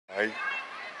はい、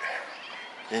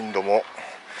インドも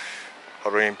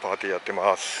ハロウィンパーティーやって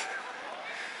ます。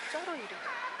チャロいる。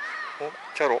お、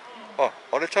チャロ。あ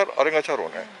れチャロ、あれがチャロ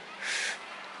ね。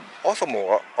朝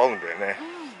も合うんだよね。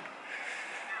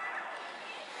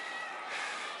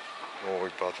おお、い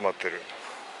っぱい集まってる。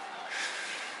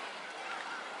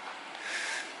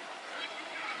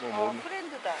フレン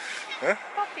ドだ。え？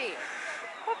パピー、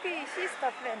シスタ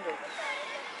ーフレンド。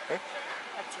え？あっ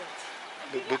ちあっち。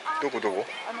どこ？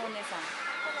あのお姉さん。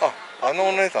あの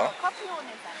お姉さん？カピーお姉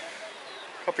さん。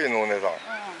カピーのお姉さん。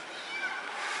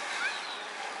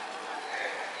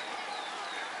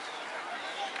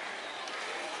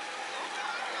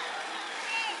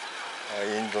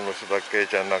インドの人だけ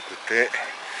じゃなくて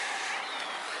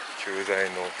駐在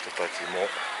の人たちも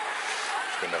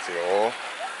来てますよ。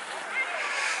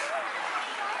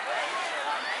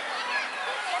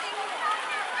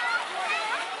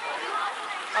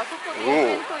あそこでイ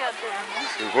ベントやってるね。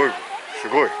すごいす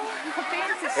ごい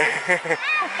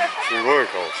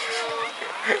顔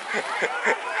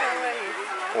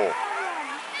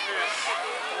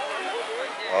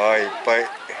いっぱい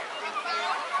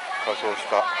仮装し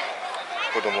た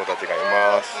子供たちがい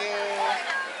ます。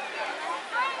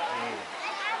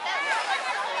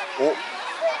お、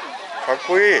かっ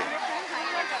こいい。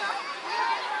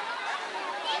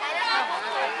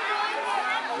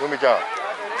ヨミちゃん、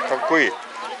かっこいい。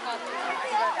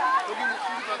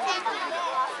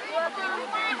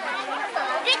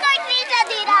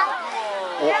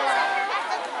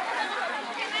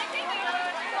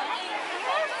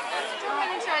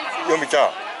ヨミちゃん。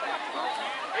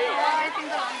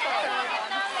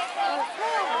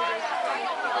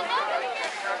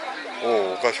お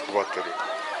菓子配ってる。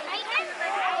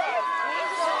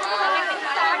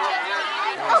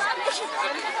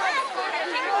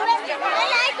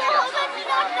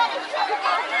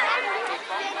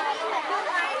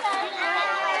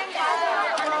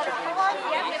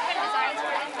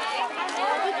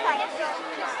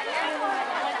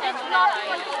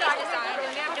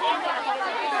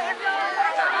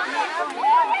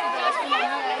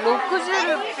60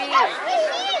ルピー。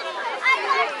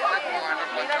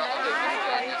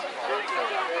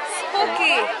スポーキー。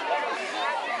売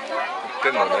って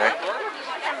んのね。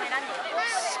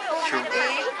シュ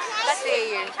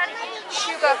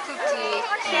ガークッキー、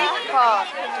ケーキパー、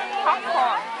パンコー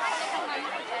ン、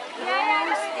ロ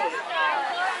ースティー。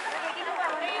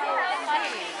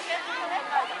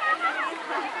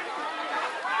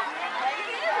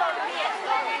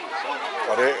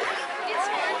あれ。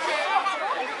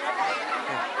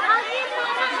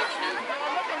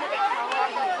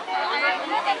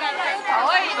かわ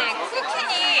いいね、茎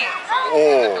に。お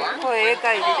お。これ絵描いて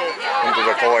る。本当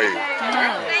だ、かわいい。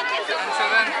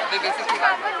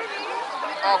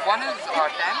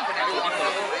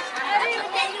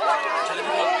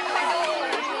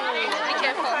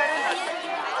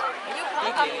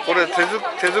これ手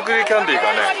作りキャンディーか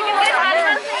ね。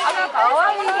か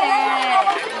わいいね。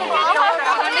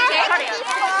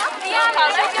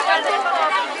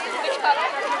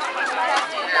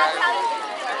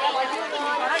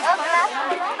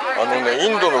イ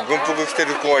ンドの軍服着て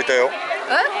る子がいたよ。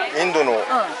インドのミ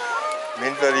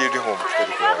リタリーユニフォーム着て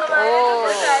る子が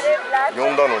いた。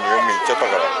呼んだのに読み行っちゃったか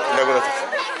らいなくなっちゃっ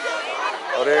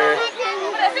た。あれ、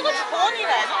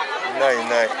い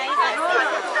ない。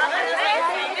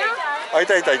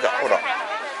いた、ほら。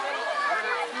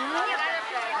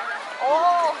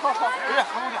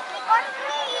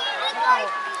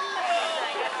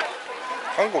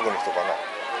韓国の人かな。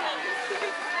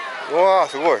うわー、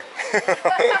すごい。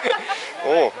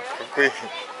おお、かっこいい。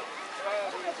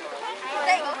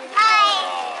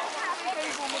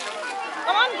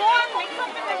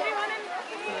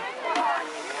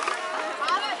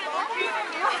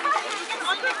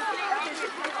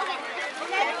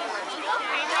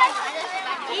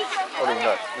あれいな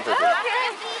い。見てて。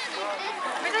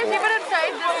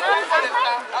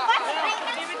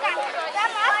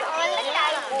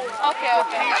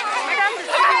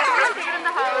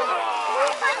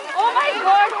Oh my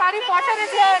God, Harry Potter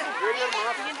is here.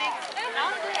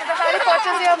 The Harry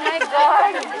Potter is here. My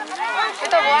God.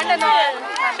 It's a wand and all.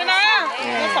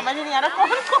 मुझे समझ नहीं आ रहा कौन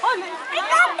है।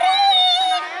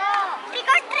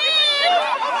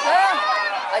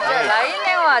じゃあ来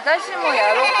年は私も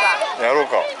やろうか。やろう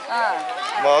か。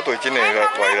まああと1年は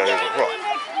いられる。ほら。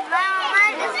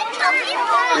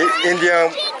インディア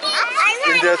ン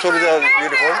ソルジャーユ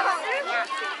ニフォーム。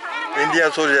インディア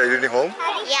ンソルジャーユニフォーム。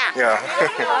いや。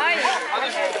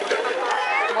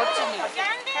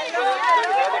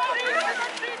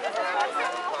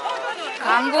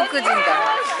韓国人だ。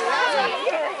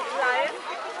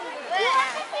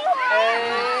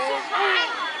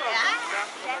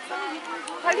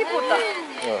ハリーポッター。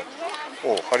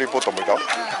うん、おハリー・ポッターもいた。い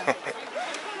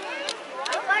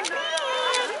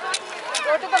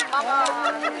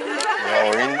や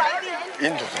イ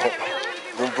ンドの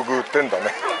軍服売ってんだ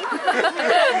ね。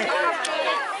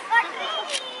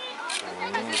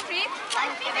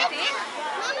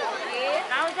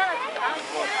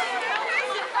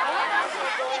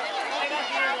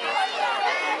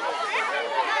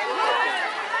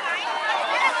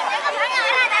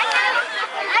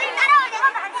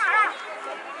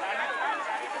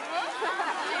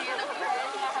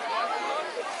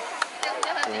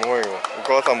すごいよ、お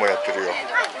母さんもやってるよ。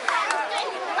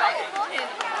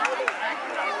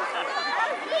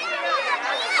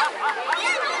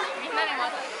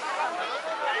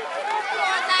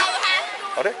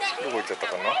あれどこ行っちゃった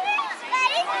かな。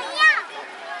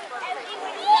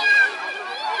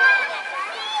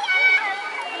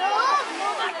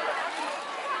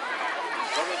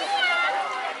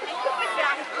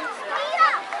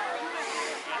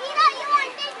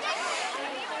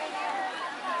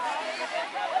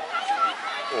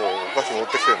お菓子持っ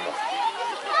てきてんだ。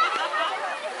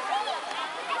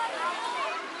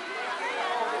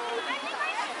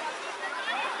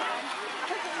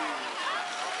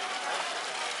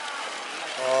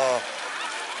あ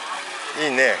あい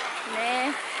いね。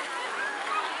ね。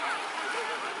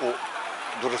お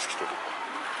ドレス着てる。こ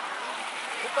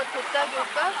こ取ってあげよう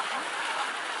か。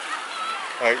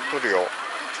はい撮るよ。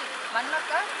真ん中。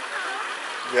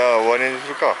じゃあ終わりにす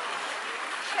るか。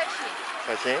写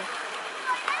真。写真。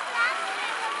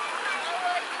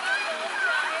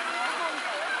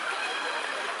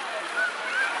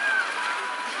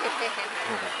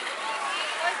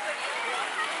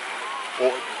おち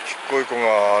っこい子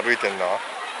が歩いてんな。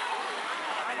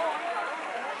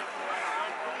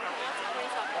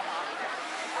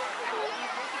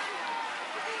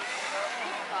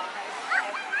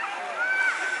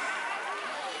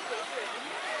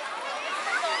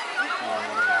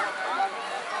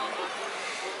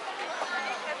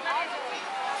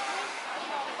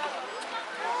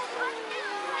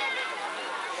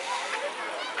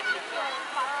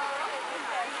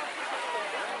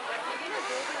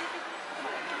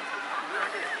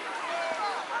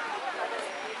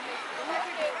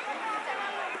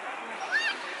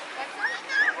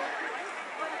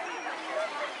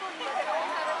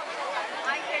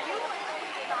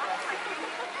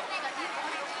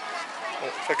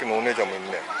さっきのお姉ちゃんもいる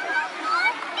ね。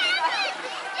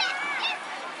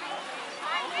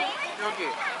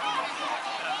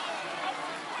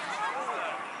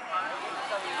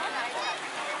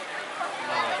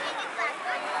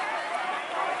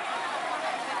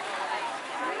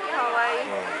かわい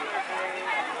い。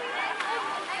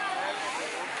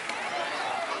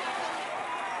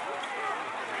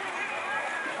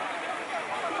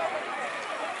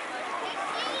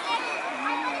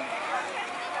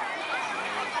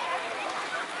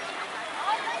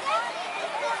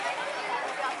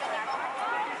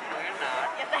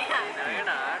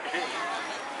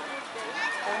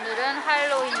오늘은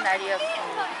할로윈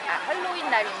날이었습니다. 할로윈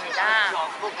날입니다.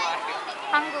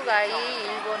 한국 아이,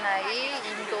 일본 아이,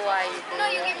 인도 아이들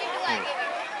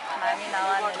많이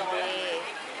나왔는데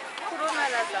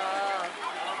코로나라서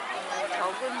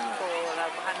적은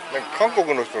거라고 하네요.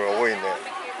 한국의 사람이多いね.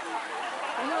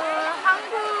 오늘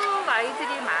한국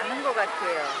아이들이 많은 것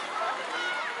같아요.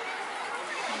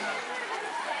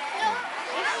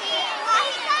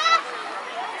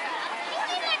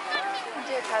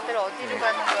 이제 다들 어디로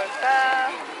가는 걸까?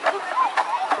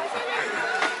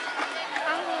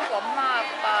 한국 엄마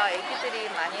아빠 애기들이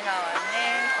많이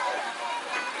나왔네.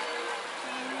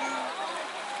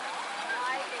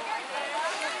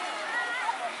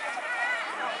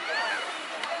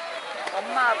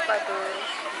 엄마 아빠도